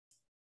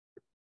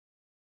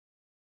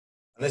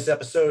In this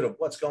episode of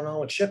What's Going On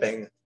with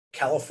Shipping,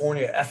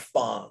 California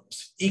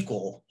F-bombs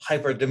equal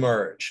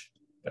hyper-demurrage.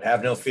 But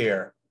have no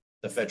fear,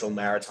 the Federal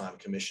Maritime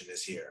Commission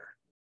is here.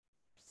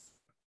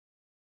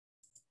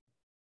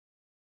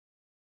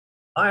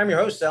 Hi, I'm your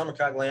host, Sal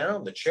Mercogliano.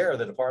 I'm the chair of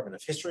the Department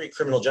of History,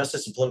 Criminal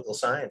Justice, and Political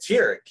Science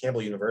here at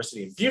Campbell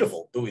University in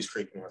beautiful Buies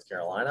Creek, North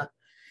Carolina.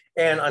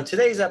 And on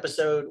today's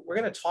episode, we're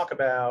going to talk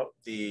about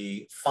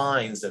the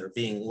fines that are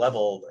being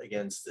leveled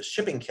against the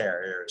shipping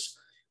carriers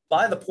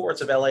by the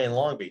ports of LA and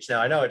Long Beach.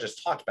 Now, I know I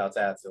just talked about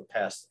that the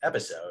past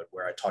episode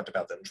where I talked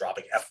about them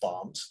dropping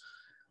F-bombs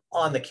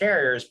on the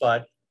carriers,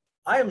 but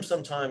I am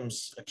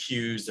sometimes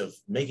accused of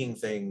making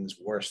things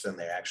worse than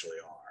they actually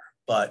are.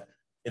 But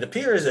it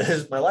appears,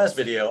 as my last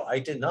video, I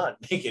did not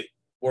make it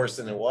worse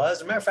than it was.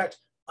 As a matter of fact,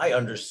 I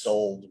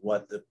undersold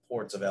what the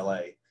ports of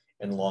LA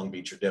and Long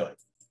Beach are doing.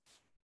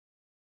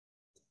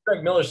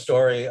 Greg Miller's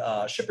story,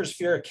 shippers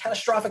fear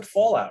catastrophic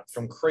fallout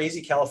from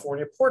crazy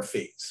California port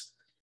fees.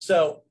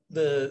 So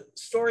the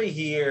story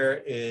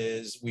here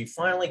is we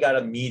finally got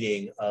a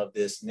meeting of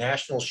this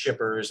National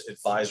Shippers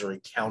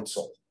Advisory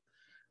Council.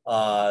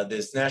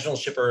 This National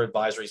Shipper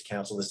Advisory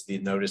Council, this is the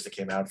notice that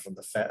came out from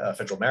the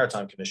Federal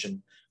Maritime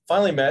Commission,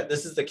 finally met.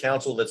 This is the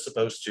council that's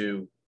supposed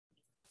to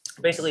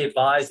basically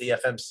advise the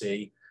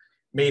FMC,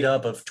 made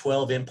up of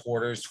 12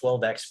 importers,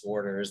 12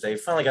 exporters. They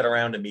finally got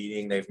around to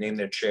meeting. They've named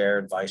their chair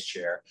and vice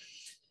chair.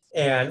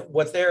 And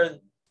what they're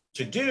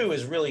to do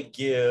is really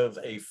give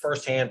a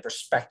firsthand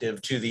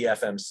perspective to the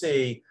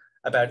FMC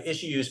about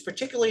issues,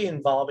 particularly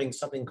involving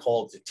something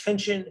called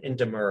detention and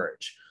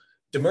demurrage.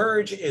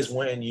 Demurrage is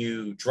when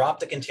you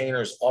drop the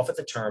containers off at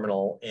the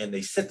terminal and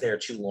they sit there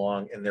too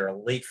long and there are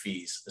late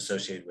fees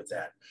associated with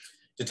that.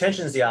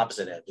 Detention is the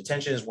opposite end.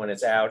 Detention is when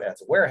it's out at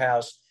the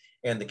warehouse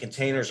and the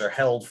containers are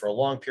held for a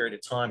long period of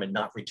time and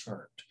not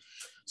returned.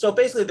 So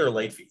basically they're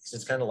late fees.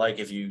 It's kind of like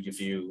if you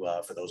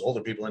for those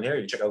older people in here,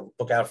 you check a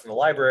book out from the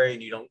library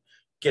and you don't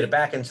get it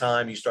back in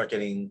time, you start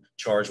getting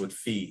charged with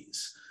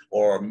fees,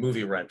 or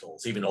movie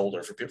rentals, even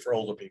older for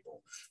older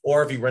people,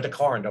 or if you rent a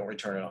car and don't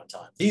return it on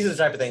time. These are the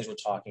type of things we're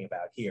talking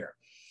about here.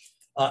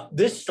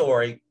 This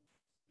story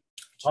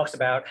talks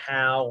about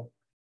how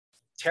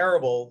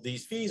terrible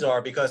these fees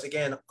are because,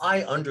 again,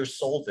 I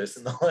undersold this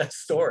in the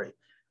last story.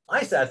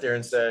 I sat there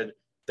and said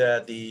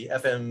that the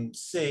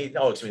FMC,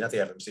 oh, excuse me, not the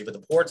FMC, but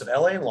the ports of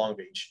LA and Long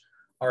Beach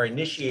are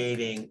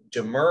initiating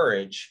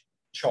demurrage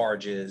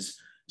charges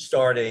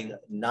starting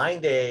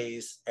 9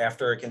 days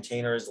after a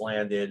container is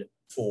landed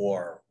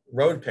for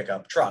road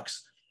pickup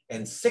trucks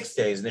and 6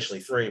 days, initially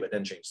 3, but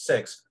then changed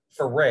 6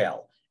 for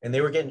rail. And they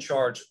were getting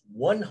charged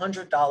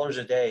 $100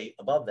 a day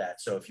above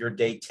that. So if you're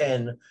day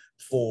 10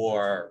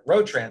 for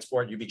road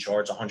transport, you'd be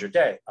charged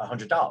 $100.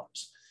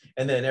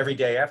 And then every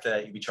day after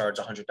that, you'd be charged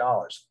 $100.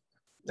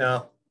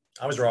 No,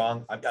 I was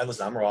wrong.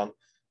 Listen, I'm wrong.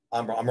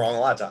 I'm wrong a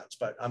lot of times,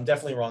 but I'm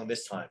definitely wrong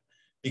this time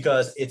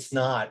because it's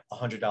not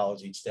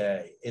 $100 each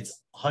day.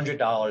 It's $100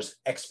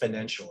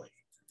 exponentially,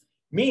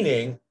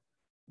 meaning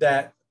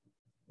that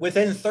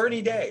within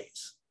 30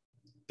 days,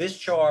 this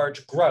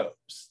charge grows.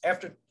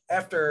 After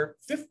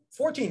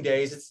 14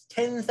 days, it's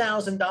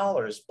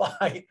 $10,000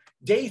 by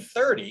day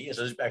 30.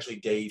 So it's actually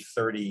day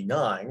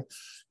 39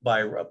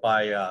 by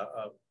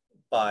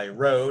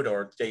road,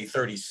 or day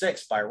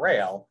 36 by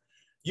rail.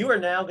 You are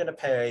now going to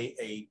pay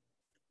a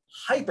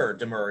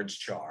hyper-demurrage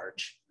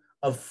charge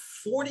of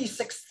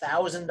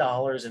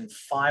 $46,000 and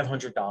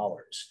 $500.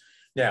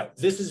 Now,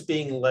 this is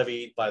being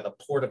levied by the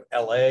Port of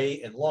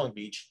LA and Long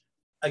Beach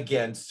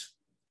against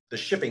the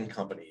shipping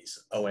companies,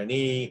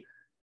 ONE,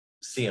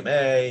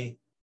 CMA,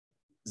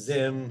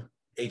 ZIM,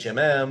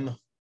 HMM,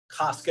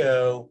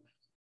 Costco,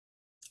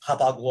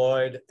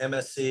 Hapag-Lloyd,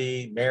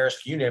 MSC,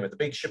 Maersk, you name it, the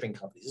big shipping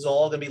companies. This is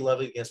all going to be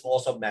levied against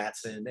also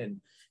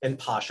Matson and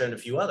Pasha and a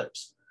few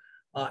others.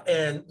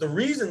 And the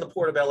reason the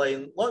Port of LA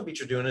and Long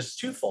Beach are doing this is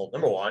twofold.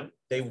 Number one,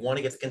 they want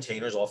to get the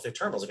containers off their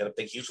terminals. They got a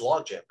big, huge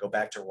logjam. Go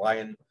back to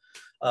Ryan's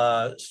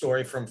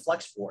story from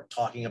Flexport,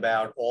 talking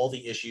about all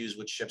the issues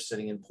with ships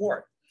sitting in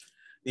port.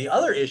 The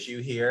other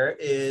issue here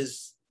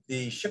is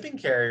the shipping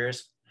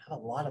carriers have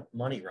a lot of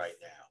money right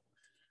now.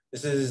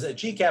 This is a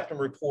G-Captain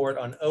report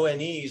on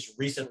ONE's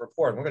recent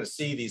report. We're going to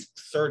see these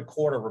third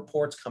quarter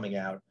reports coming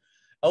out.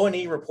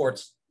 ONE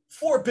reports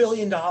 $4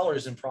 billion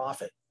in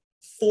profit.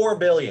 $4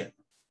 billion.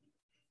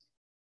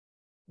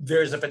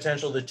 There's a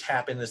potential to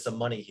tap into some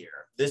money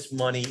here. This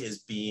money is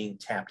being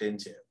tapped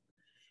into.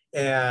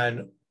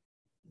 And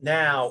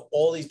now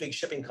all these big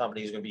shipping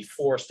companies are going to be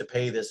forced to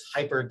pay this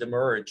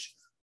hyper-demurrage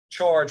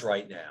charge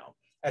right now.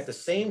 At the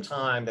same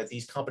time that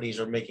these companies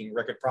are making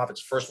record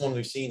profits. First one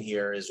we've seen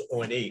here is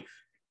ONE.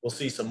 We'll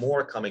see some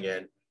more coming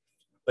in.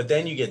 But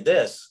then you get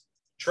this,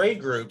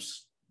 trade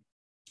groups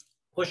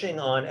pushing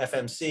on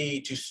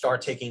FMC to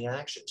start taking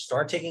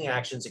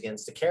actions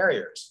against the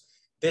carriers.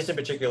 This in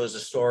particular is a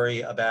story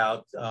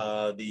about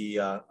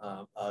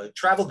the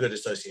Travel Good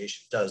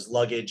Association, does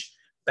luggage,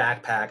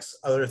 backpacks,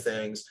 other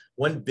things,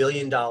 $1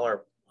 billion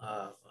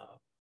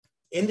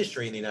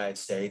industry in the United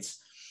States.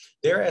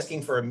 They're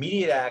asking for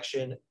immediate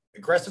action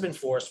aggressive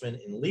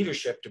enforcement, and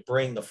leadership to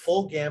bring the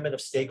full gamut of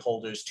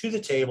stakeholders to the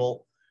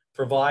table,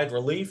 provide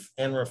relief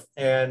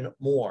and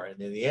more.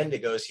 And in the end,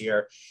 it goes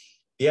here,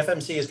 the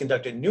FMC has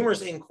conducted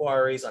numerous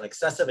inquiries on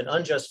excessive and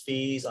unjust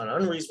fees, on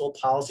unreasonable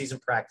policies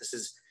and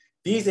practices.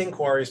 These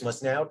inquiries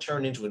must now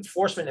turn into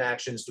enforcement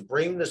actions to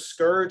bring the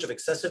scourge of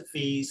excessive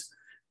fees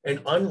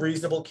and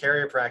unreasonable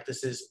carrier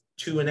practices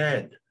to an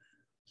end.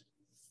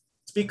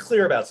 Let's be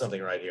clear about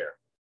something right here.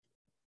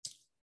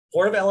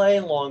 Port of LA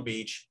and Long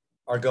Beach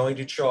are going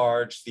to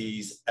charge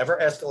these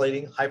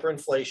ever-escalating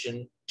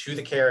hyperinflation to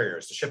the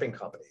carriers, the shipping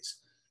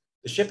companies.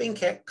 The shipping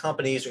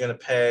companies are going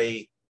to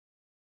pay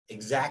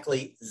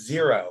exactly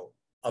zero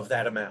of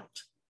that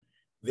amount.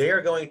 They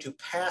are going to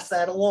pass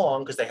that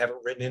along, because they have it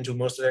written into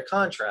most of their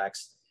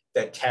contracts,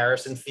 that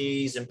tariffs and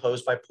fees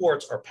imposed by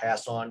ports are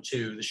passed on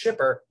to the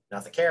shipper,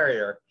 not the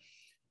carrier.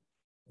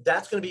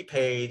 That's going to be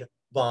paid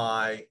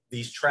by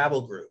these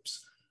travel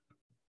groups.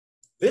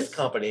 This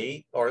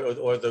company, or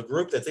the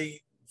group that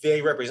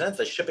they represent,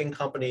 the shipping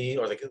company,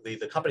 or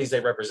the companies they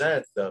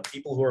represent, the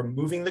people who are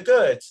moving the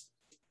goods,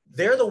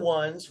 they're the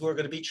ones who are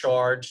going to be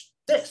charged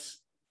this.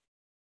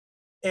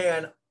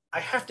 And I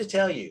have to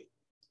tell you,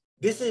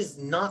 this is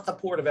not the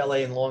Port of LA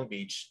and Long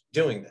Beach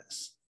doing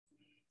this.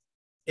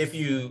 If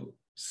you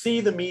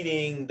see the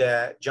meeting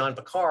that John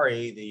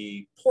Picari,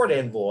 the port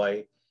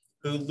envoy,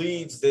 who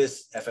leads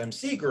this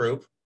FMC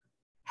group,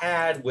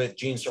 had with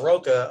Gene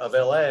Soroka of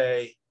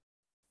LA,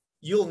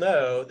 you'll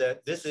know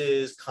that this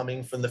is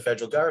coming from the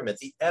federal government.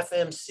 The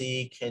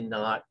FMC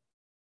cannot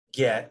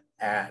get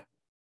at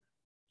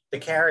the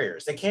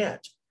carriers. They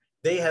can't.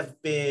 They have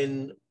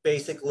been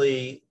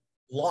basically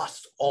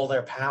lost all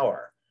their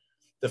power.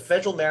 The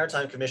Federal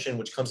Maritime Commission,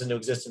 which comes into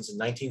existence in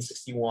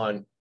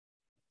 1961,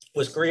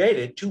 was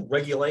created to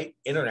regulate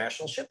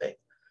international shipping.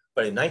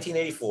 But in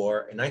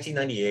 1984 and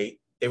 1998,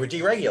 they were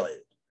deregulated.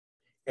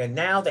 And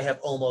now they have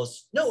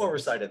almost no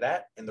oversight of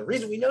that. And the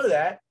reason we know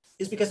that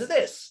is because of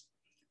this.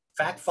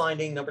 Fact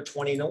finding number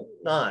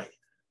 29.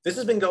 This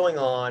has been going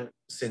on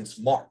since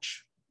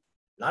March,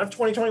 not of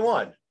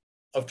 2021,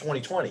 of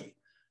 2020.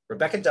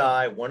 Rebecca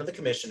Dye, one of the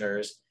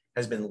commissioners,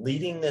 has been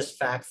leading this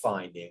fact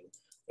finding.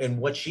 And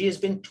what she has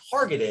been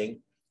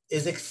targeting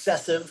is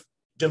excessive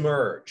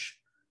demurrage.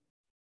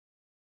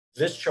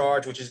 This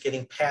charge, which is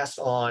getting passed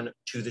on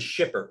to the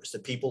shippers, the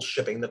people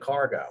shipping the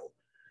cargo.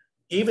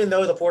 Even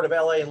though the Port of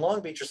LA and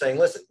Long Beach are saying,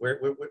 listen,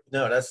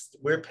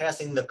 we're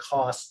passing the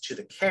cost to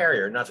the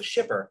carrier, not the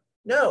shipper.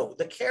 No,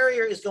 the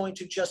carrier is going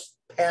to just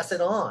pass it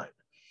on.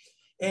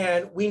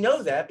 And we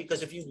know that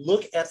because if you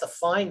look at the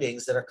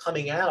findings that are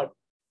coming out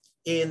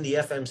in the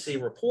FMC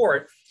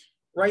report,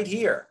 right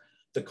here,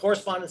 the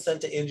correspondence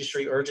sent to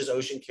industry urges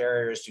ocean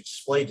carriers to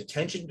display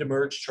detention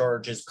demurrage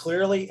charges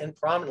clearly and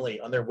prominently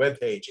on their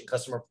webpage and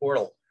customer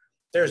portal.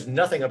 There's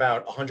nothing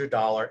about $100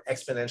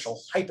 exponential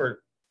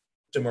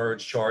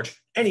hyper-demurrage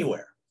charge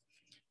anywhere.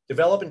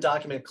 Develop and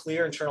document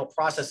clear internal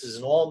processes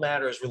in all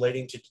matters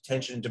relating to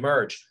detention and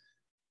demurrage.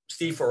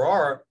 Steve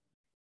Farrar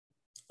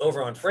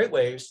over on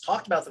FreightWaves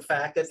talked about the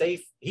fact that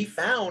he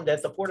found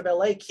that the Port of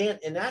LA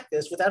can't enact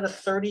this without a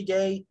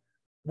 30-day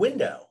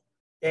window.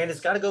 And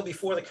it's got to go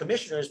before the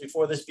commissioners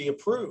before this be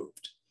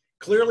approved.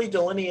 Clearly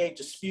delineate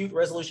dispute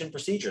resolution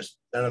procedures.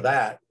 None of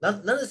that. None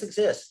of this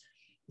exists.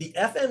 The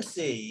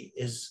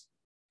FMC's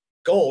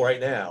goal right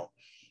now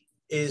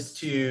is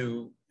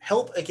to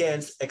help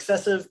against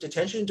excessive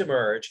detention and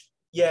demurrage,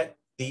 yet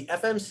the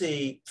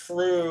FMC,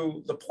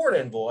 through the port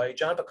envoy,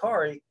 John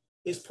Picari,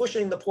 is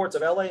pushing the ports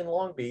of LA and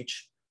Long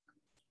Beach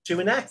to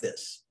enact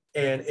this.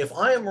 And if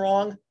I am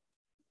wrong,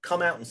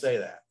 come out and say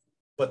that,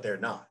 but they're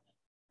not.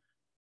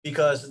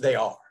 Because they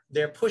are.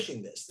 They're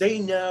pushing this. They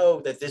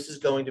know that this is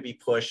going to be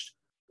pushed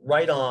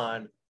right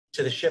on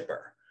to the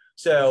shipper.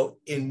 So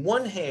in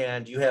one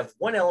hand, you have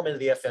one element of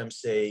the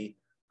FMC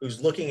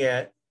who's looking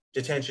at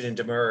detention and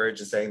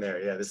demurrage and saying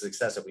there, yeah, this is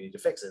excessive, we need to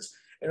fix this.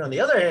 And on the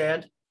other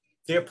hand,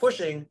 they're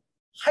pushing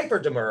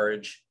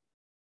hyper-demurrage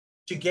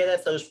to get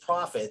at those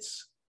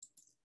profits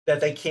that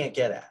they can't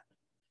get at.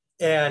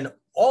 And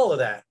all of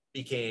that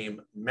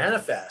became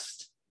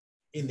manifest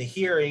in the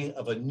hearing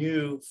of a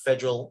new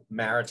federal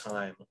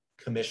maritime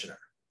commissioner.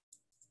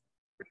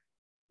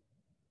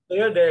 The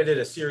other day I did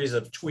a series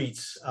of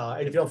tweets,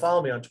 and if you don't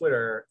follow me on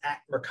Twitter,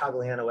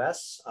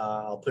 @Mercogliano_S,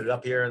 I'll put it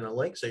up here in the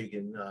link so you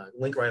can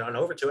link right on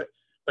over to it.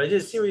 But I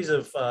did a series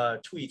of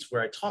tweets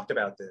where I talked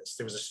about this.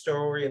 There was a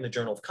story in the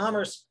Journal of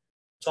Commerce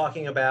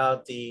talking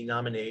about the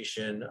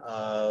nomination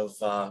of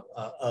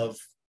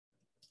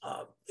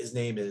his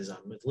name is,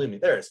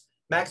 there it is,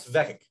 Max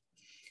Vekich.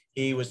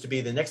 He was to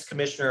be the next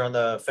commissioner on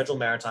the Federal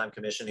Maritime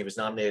Commission. He was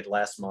nominated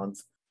last month.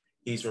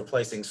 He's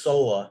replacing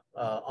Sola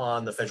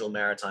on the Federal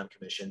Maritime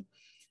Commission.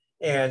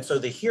 And so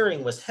the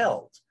hearing was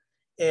held.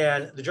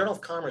 And the Journal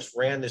of Commerce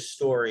ran this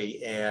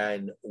story,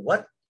 and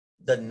what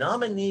the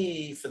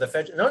nominee for the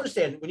federal, and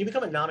understand, when you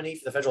become a nominee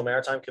for the Federal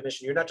Maritime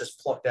Commission, you're not just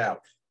plucked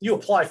out. You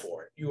apply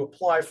for it. You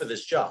apply for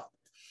this job.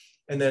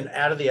 And then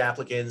out of the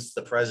applicants,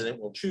 the president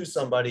will choose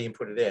somebody and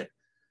put it in.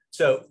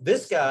 So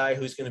this guy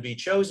who's going to be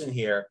chosen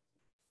here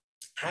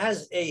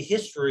has a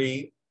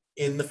history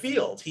in the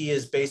field. He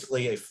is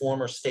basically a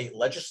former state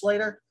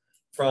legislator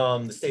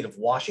from the state of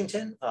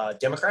Washington,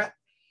 Democrat.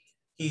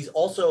 He's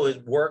also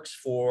works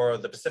for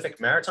the Pacific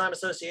Maritime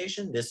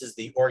Association. This is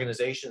the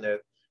organization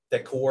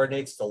that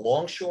coordinates the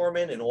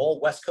longshoremen in all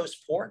West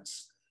Coast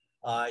ports.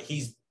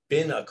 He's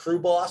been a crew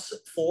boss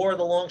for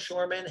the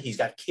longshoremen. He's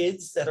got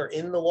kids that are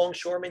in the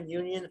longshoremen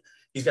union.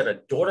 He's got a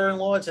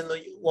daughter-in-law that's in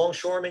the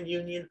longshoremen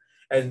union.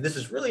 And this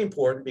is really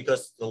important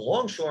because the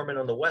longshoremen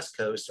on the West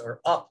Coast are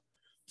up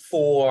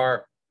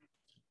for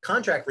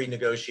contract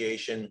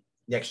renegotiation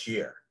next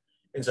year.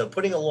 And so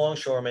putting a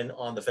longshoreman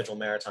on the Federal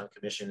Maritime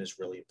Commission is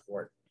really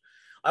important.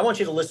 I want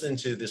you to listen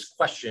to this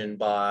question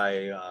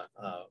by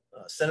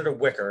Senator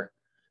Wicker,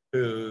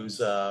 who's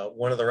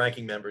one of the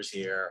ranking members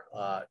here,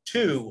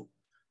 to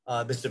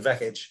Mr.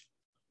 Vekich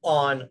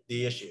on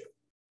the issue.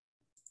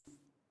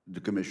 The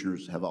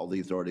commissioners have all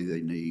the authority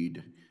they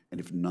need, and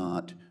if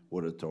not,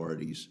 what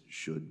authorities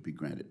should be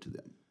granted to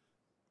them?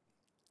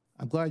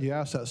 I'm glad you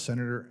asked that,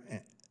 Senator.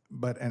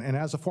 But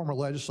as a former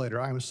legislator,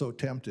 I'm so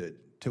tempted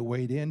to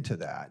wade into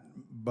that.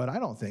 But I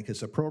don't think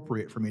it's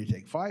appropriate for me to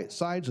take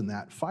sides in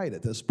that fight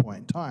at this point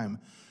in time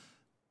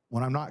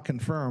when I'm not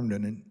confirmed.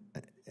 And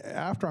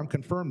after I'm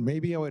confirmed,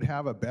 maybe I would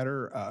have a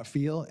better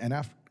feel. And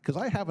because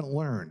I haven't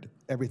learned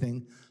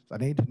everything I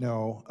need to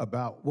know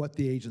about what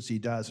the agency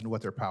does and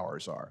what their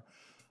powers are.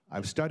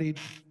 I've studied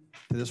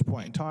to this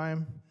point in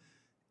time,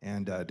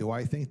 and do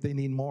I think they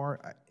need more?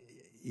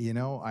 You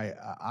know,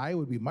 I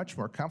would be much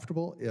more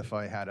comfortable if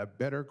I had a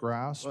better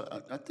grasp.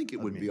 Well, I think it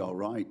would be all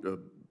right,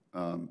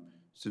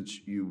 since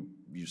you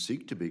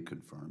seek to be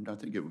confirmed. I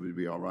think it would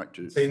be all right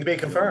to be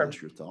confirmed.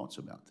 Your thoughts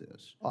about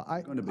this. Well,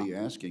 I'm going to be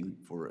asking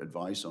for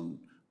advice on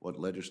what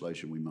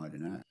legislation we might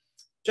enact.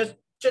 Just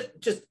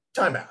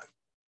time out.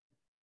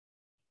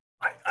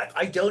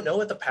 I don't know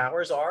what the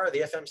powers are of the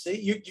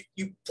FMC.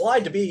 You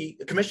applied to be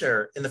a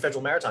commissioner in the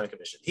Federal Maritime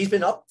Commission. He's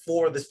been up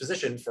for this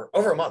position for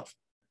over a month.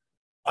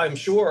 I'm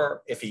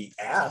sure if he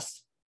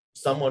asked,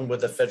 someone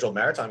with the Federal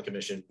Maritime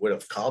Commission would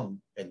have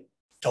come and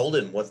told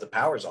him what the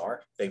powers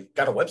are. They've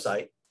got a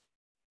website.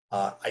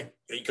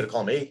 You could have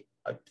called me.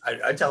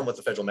 I'd tell him what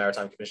the Federal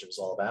Maritime Commission is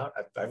all about.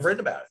 I've written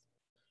about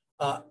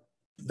it.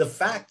 The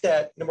fact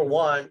that, number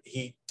one,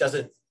 he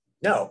doesn't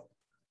know,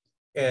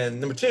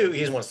 and number two, he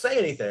doesn't want to say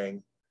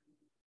anything,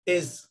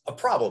 is a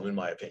problem in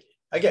my opinion.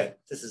 Again,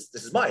 this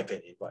is my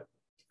opinion, but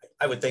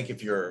I would think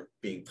if you're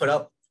being put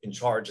up in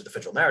charge of the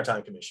Federal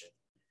Maritime Commission,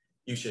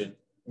 you should,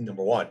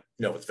 number one,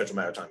 know what the Federal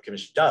Maritime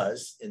Commission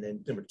does, and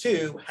then number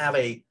two, have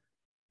a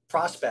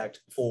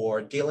prospect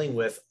for dealing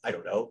with, I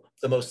don't know,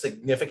 the most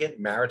significant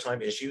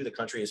maritime issue the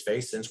country has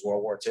faced since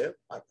World War II.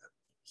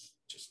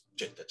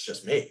 That's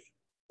just me.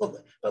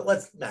 But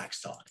let's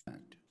Max talk.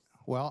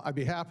 Well, I'd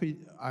be happy,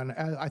 and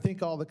I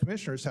think all the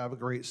commissioners have a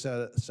great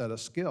set of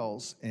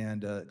skills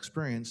and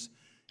experience,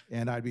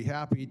 and I'd be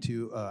happy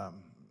to,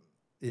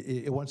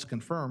 once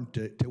confirmed,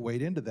 to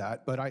wade into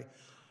that. But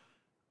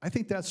I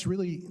think that's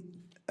really,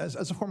 as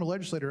a former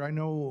legislator, I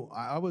know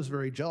I was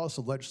very jealous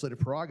of legislative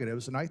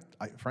prerogatives, and I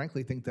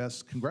frankly think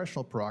that's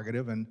congressional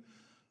prerogative, and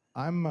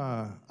I'm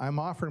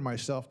offering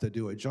myself to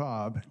do a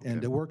job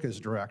and to work as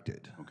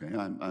directed. Okay,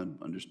 I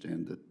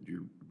understand that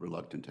you're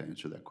reluctant to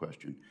answer that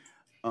question.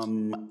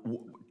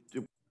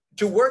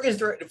 To work as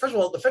directed, first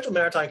of all, the Federal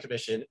Maritime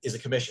Commission is a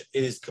commission.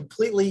 It is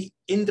completely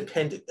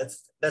independent.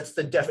 That's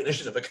the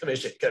definition of a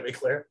commission. Can I be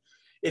clear?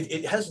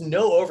 It has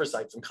no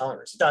oversight from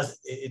Congress. It doesn't.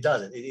 It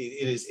doesn't. It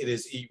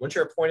is. Once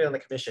you're appointed on the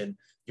commission,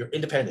 you're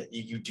independent.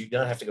 You do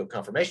not have to go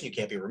confirmation. You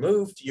can't be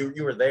removed.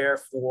 You are there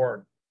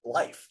for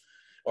life,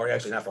 or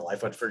actually not for life,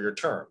 but for your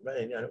term,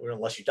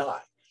 unless you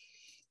die.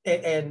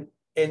 And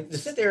to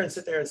sit there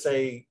and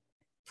say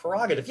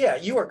prerogative, yeah,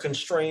 you are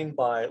constrained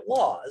by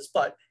laws,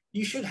 but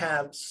you should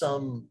have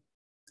some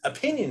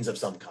opinions of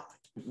some kind.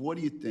 What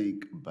do you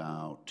think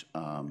about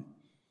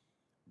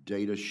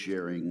data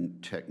sharing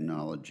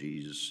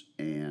technologies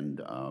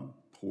and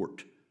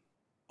port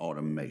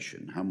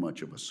automation? How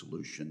much of a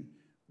solution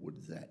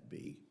would that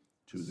be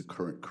to the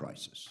current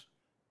crisis?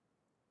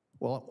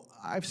 Well,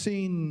 I've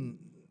seen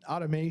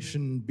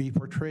automation be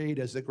portrayed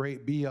as the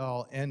great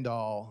be-all,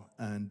 end-all,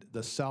 and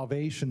the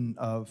salvation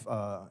of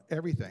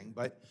everything.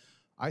 But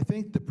I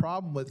think the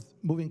problem with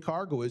moving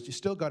cargo is you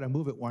still got to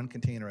move it one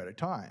container at a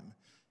time.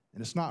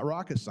 And it's not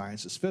rocket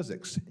science, it's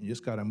physics. You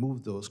just got to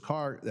move those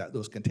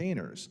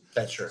containers.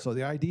 That's true. So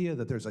the idea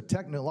that there's a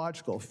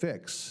technological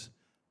fix,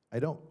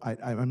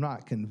 I'm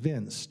not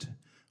convinced.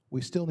 We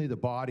still need the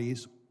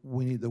bodies,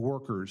 we need the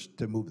workers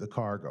to move the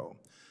cargo.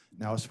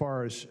 Now, as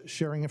far as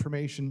sharing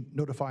information,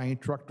 notifying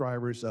truck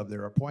drivers of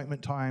their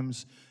appointment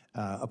times,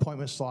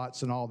 appointment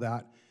slots and all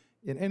that,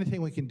 and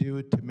anything we can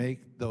do to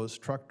make those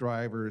truck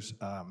drivers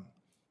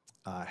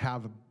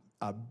have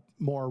a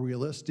more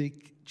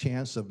realistic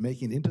chance of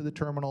making it into the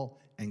terminal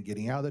and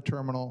getting out of the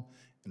terminal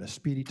in a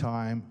speedy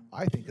time,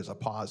 I think is a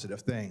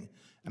positive thing.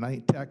 And I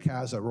think tech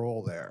has a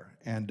role there,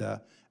 and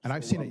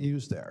I've seen it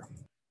used there.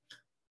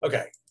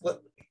 Okay,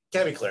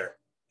 can I be clear?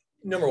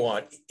 Number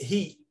one,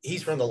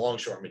 he's from the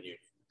Longshoremen Union.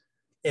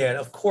 And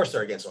of course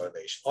they're against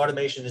automation.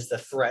 Automation is the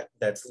threat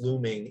that's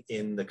looming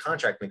in the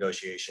contract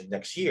negotiation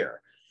next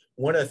year.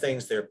 One of the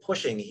things they're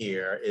pushing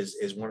here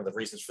is one of the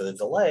reasons for the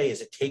delay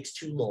is it takes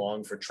too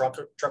long for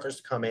truckers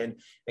to come in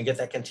and get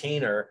that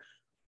container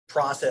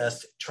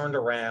processed, turned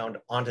around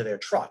onto their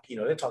truck. You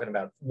know, they're talking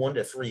about 1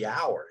 to 3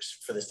 hours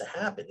for this to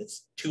happen.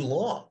 It's too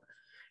long.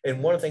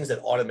 And one of the things that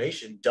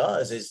automation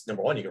does is,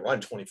 number one, you can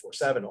run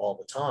 24/7 all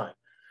the time.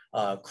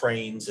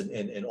 Cranes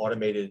and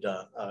automated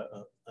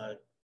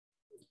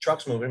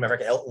trucks moving. Matter of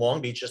fact,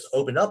 Long Beach just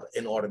opened up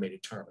an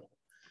automated terminal.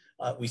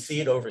 We see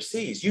it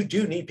overseas. You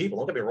do need people.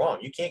 Don't get me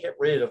wrong. You can't get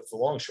rid of the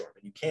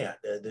longshoremen. You can't.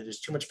 There's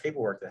too much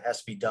paperwork that has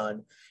to be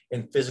done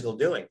in physical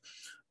doing.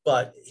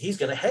 But he's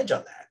going to hedge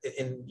on that.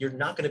 And you're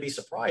not going to be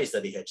surprised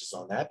that he hedges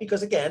on that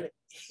because, again,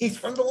 he's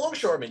from the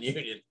longshoremen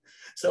union.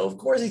 So, of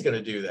course, he's going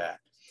to do that.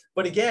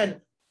 But,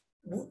 again,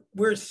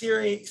 we're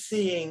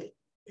seeing,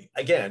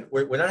 again,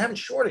 we're not having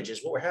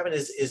shortages. What we're having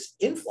is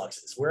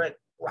influxes. We're at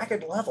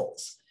record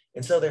levels.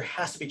 And so there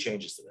has to be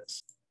changes to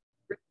this.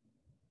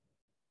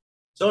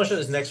 So I'll show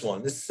this next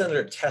one. This is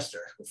Senator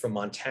Tester from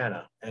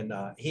Montana. And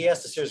he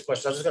asked a series of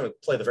questions. I'm just going to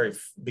play the very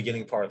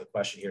beginning part of the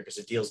question here because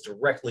it deals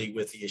directly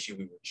with the issue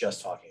we were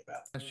just talking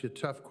about. Ask you a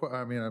tough,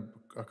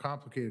 a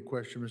complicated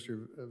question,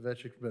 Mr.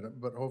 Vekich,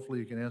 but hopefully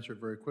you can answer it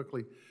very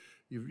quickly.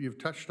 You've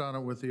touched on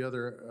it with the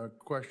other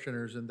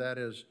questioners, and that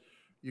is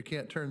you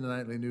can't turn the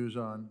nightly news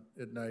on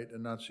at night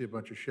and not see a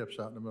bunch of ships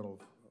out in the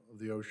middle of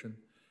the ocean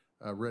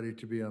ready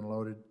to be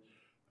unloaded.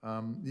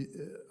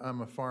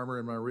 I'm a farmer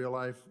in my real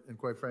life, and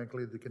quite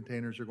frankly, the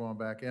containers are going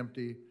back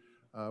empty,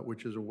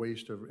 which is a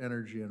waste of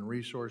energy and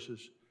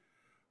resources.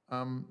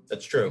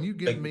 That's true. Can you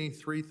give me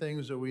 3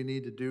 things that we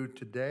need to do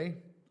today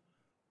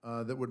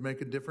that would make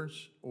a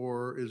difference?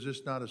 Or is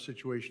this not a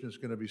situation that's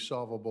going to be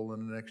solvable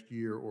in the next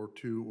year or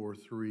 2 or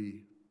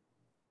 3?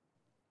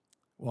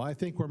 Well, I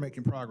think we're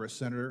making progress,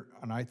 Senator,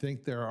 and I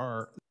think there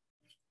are.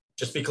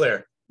 Just be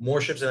clear, more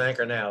ships at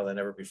anchor now than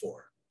ever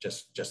before.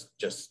 Just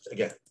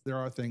again. There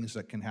are things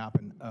that can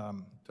happen.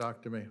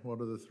 Talk to me. What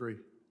are the 3?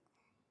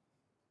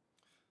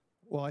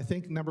 Well, I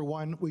think number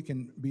one, we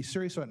can be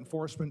serious about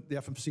enforcement. The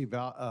FMC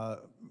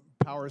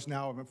powers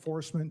now of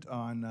enforcement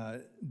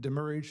on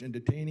demurrage and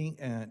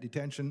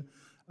detention.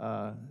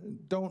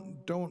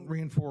 Don't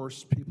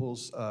reinforce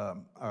people's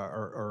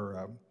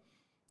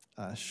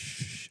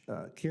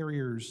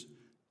carriers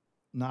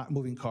not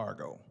moving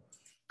cargo.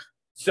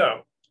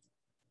 So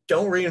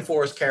don't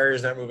reinforce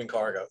carriers not moving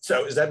cargo.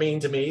 So does that mean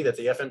to me that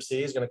the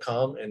FMC is going to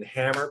come and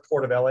hammer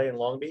Port of LA and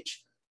Long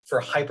Beach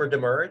for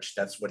hyper-demurrage?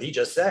 That's what he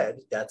just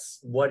said. That's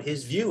what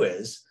his view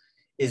is.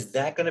 Is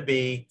that going to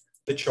be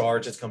the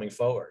charge that's coming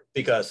forward?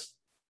 Because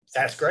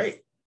that's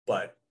great,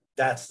 but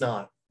that's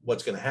not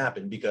what's going to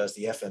happen because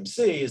the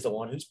FMC is the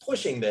one who's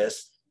pushing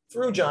this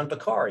through John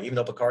Picari, even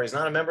though Picari is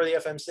not a member of the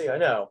FMC, I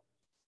know,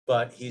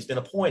 but he's been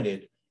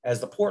appointed as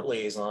the port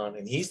liaison,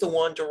 and he's the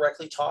one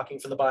directly talking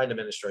for the Biden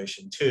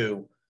administration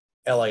to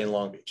LA and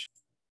Long Beach.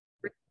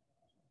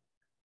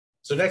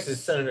 So next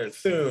is Senator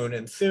Thune,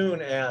 and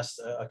Thune asked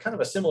a kind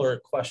of a similar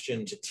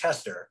question to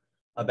Tester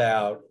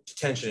about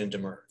detention and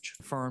demurrage.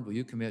 Confirmed, will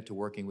you commit to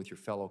working with your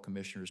fellow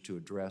commissioners to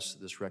address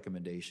this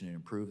recommendation and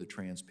improve the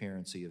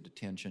transparency of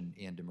detention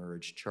and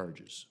demurrage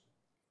charges?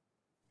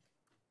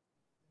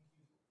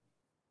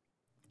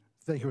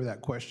 Thank you for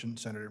that question,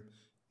 Senator.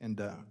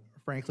 And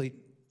frankly,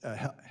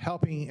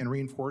 helping and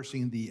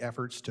reinforcing the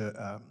efforts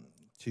to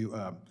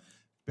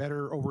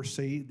better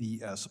oversee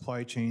the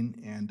supply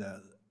chain and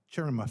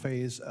Chairman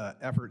Maffei's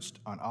efforts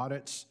on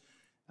audits,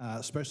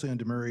 especially on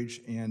demurrage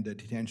and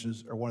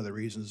detentions, are one of the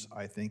reasons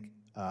I think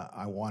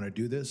I want to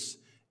do this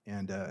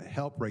and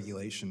help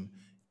regulation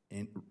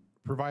and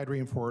provide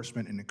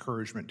reinforcement and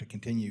encouragement to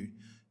continue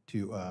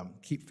to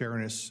keep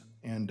fairness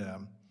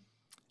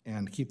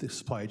and keep the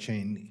supply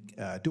chain,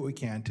 do what we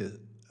can to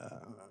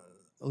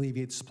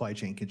alleviate supply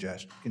chain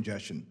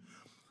congestion.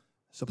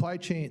 Supply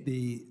chain,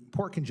 the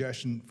port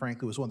congestion,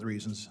 frankly, was one of the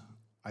reasons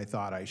I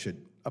thought I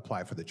should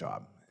apply for the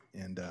job.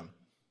 And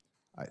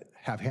I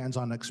have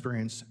hands-on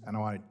experience, and I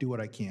want to do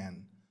what I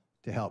can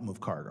to help move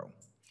cargo.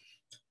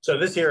 So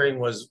this hearing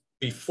was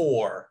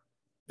before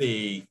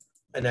the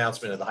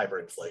announcement of the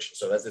hyperinflation.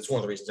 So that's one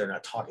of the reasons they're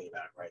not talking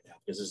about it right now,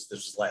 because this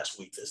was last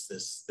week,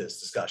 this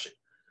discussion.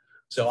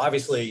 So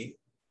obviously,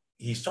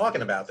 he's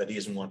talking about that he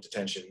doesn't want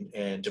detention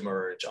and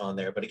demurrage on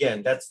there. But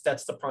again, that's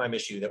the prime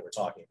issue that we're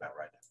talking about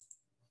right now.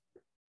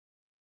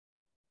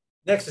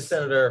 Next is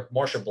Senator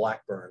Marsha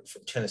Blackburn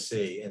from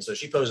Tennessee. And so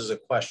she poses a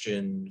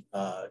question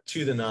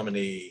to the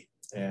nominee,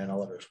 and I'll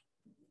let her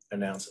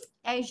announce it.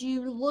 As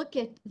you look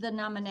at the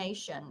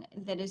nomination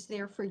that is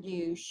there for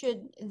you,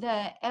 should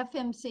the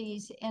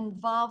FMC's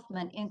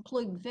involvement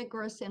include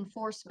vigorous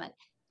enforcement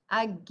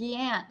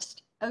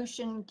against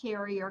ocean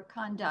carrier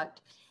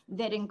conduct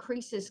that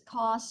increases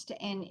cost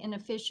and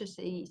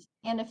inefficiencies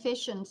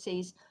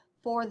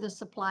for the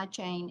supply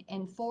chain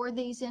and for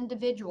these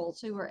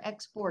individuals who are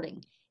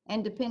exporting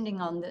and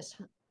depending on this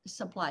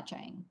supply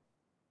chain?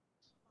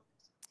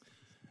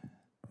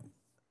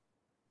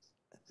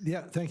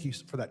 Yeah, thank you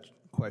for that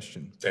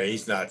question. Yeah,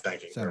 he's not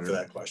thanking her Senator. for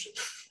that question.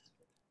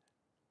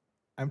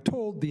 I'm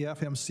told the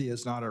FMC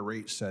is not a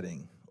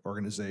rate-setting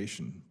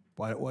organization,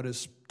 but what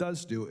it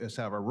does do is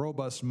have a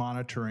robust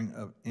monitoring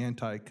of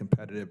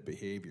anti-competitive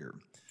behavior.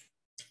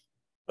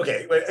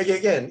 Okay, but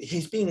again,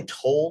 he's being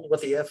told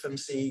what the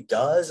FMC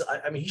does.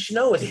 I mean, he should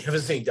know what the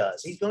FMC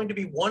does. He's going to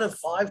be one of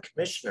 5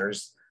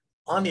 commissioners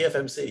on the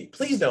FMC.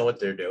 Please know what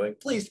they're doing.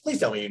 Please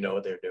tell me you know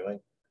what they're doing.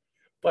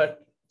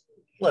 But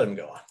let him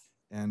go on.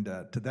 And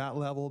to that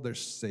level,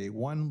 there's, say,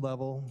 one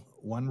level,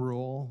 one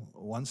rule,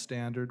 one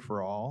standard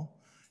for all.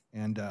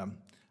 And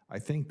I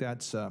think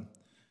that's the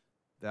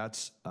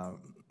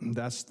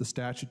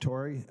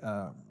statutory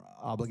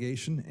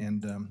obligation.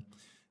 And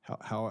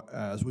how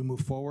as we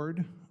move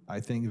forward, I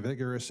think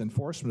vigorous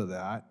enforcement of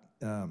that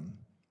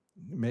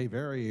may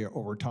vary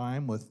over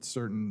time with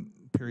certain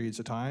periods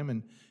of time.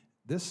 And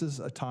this is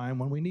a time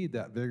when we need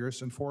that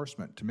vigorous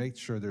enforcement to make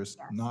sure there's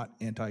not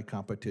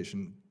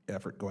anti-competition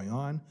effort going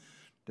on,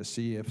 to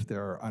see if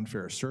there are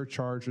unfair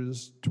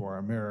surcharges to our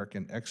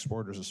American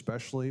exporters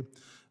especially,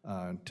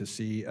 to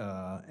see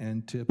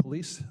and to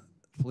police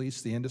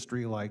the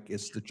industry like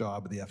it's the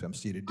job of the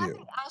FMC to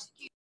do.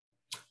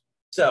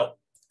 So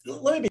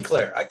let me be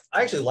clear. I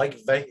actually like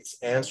Vekich's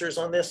answers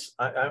on this.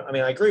 I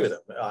mean, I agree with him.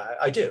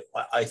 I do.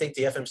 I think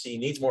the FMC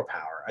needs more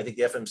power. I think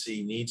the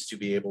FMC needs to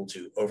be able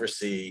to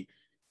oversee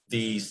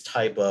these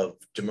type of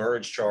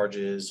demurrage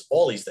charges,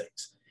 all these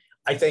things.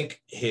 I think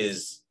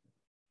his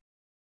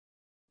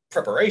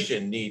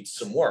preparation needs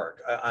some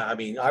work. I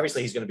mean,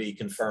 obviously he's going to be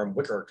confirmed.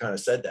 Wicker kind of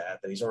said that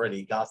he's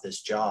already got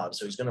this job,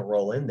 so he's going to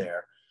roll in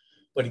there.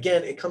 But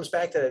again, it comes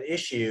back to that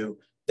issue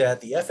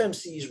that the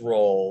FMC's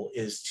role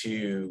is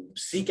to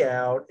seek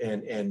out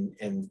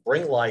and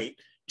bring light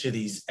to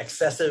these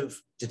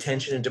excessive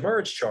detention and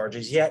demurrage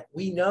charges. Yet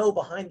we know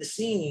behind the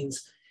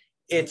scenes,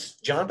 it's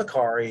John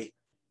Picari,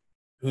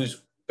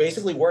 who's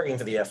basically working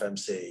for the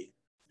FMC,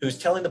 who's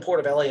telling the Port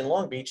of LA and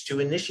Long Beach to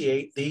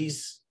initiate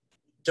these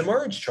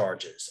demurrage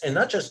charges, and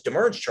not just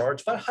demurrage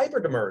charge, but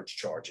hyper-demurrage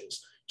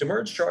charges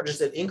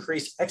that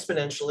increase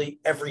exponentially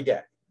every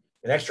day.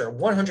 An extra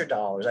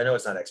 $100. I know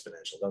it's not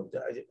exponential.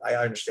 I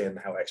understand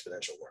how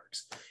exponential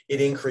works. It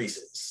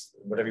increases,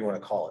 whatever you want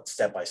to call it,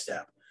 step by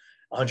step,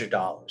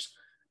 $100.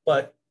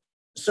 But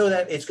so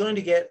that it's going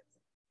to get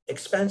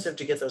expensive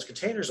to get those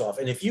containers off.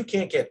 And if you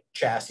can't get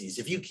chassis,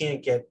 if you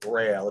can't get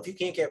braille, if you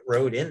can't get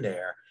road in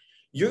there,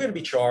 you're going to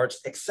be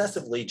charged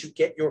excessively to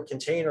get your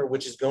container,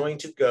 which is going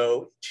to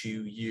go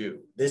to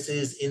you. This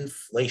is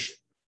inflation.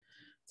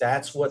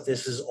 That's what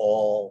this is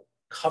all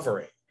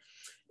covering.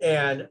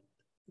 And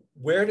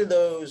where do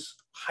those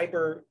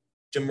hyper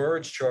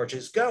demurrage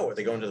charges go? Are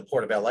they going to the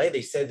Port of LA?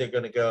 They said they're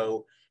going to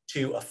go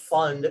to a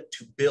fund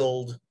to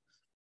build,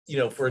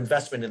 for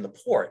investment in the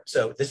port.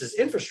 So this is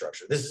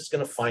infrastructure. This is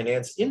going to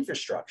finance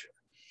infrastructure.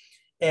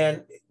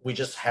 And we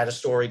just had a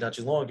story not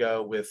too long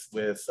ago with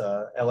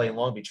LA and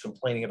Long Beach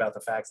complaining about the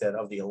fact that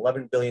of the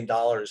 $11 billion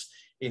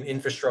in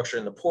infrastructure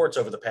in the ports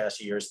over the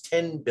past years,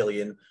 $10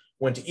 billion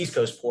went to East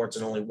Coast ports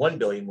and only $1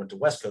 billion went to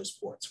West Coast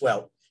ports.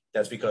 Well,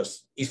 that's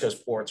because East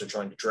Coast ports are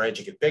trying to dredge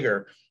and get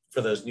bigger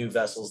for those new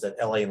vessels that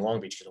LA and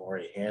Long Beach can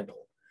already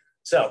handle.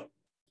 So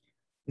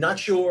not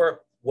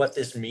sure what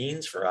this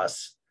means for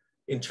us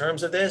in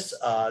terms of this.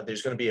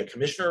 There's going to be a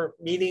commissioner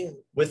meeting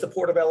with the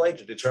Port of LA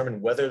to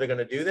determine whether they're going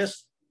to do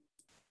this.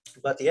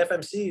 But the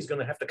FMC is going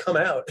to have to come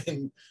out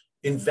and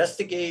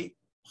investigate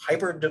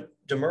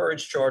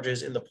hyper-demurrage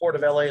charges in the Port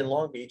of LA and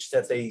Long Beach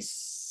that they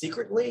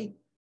secretly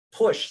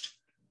pushed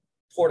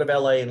Port of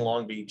LA and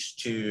Long Beach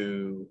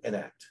to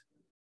enact.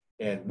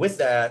 And with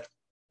that,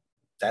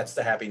 that's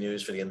the happy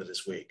news for the end of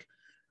this week.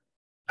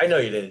 I know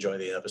you didn't enjoy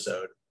the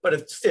episode, but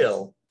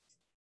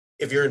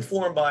if you're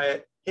informed by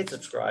it, hit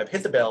subscribe,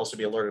 hit the bell so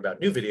be alerted about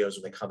new videos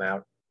when they come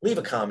out, leave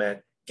a comment,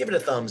 give it a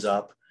thumbs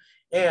up,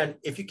 and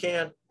if you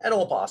can, at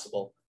all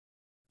possible,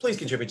 please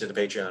contribute to the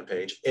Patreon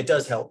page. It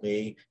does help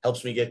me,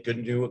 helps me get good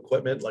new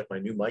equipment like my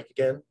new mic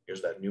again.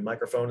 Here's that new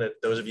microphone that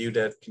those of you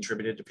that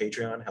contributed to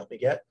Patreon helped me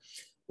get.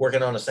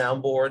 Working on a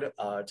soundboard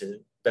to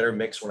better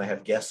mix when I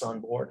have guests on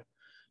board.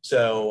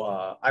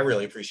 So I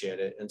really appreciate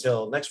it.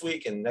 Until next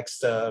week and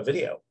next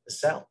video, this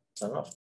is Sal, signing off.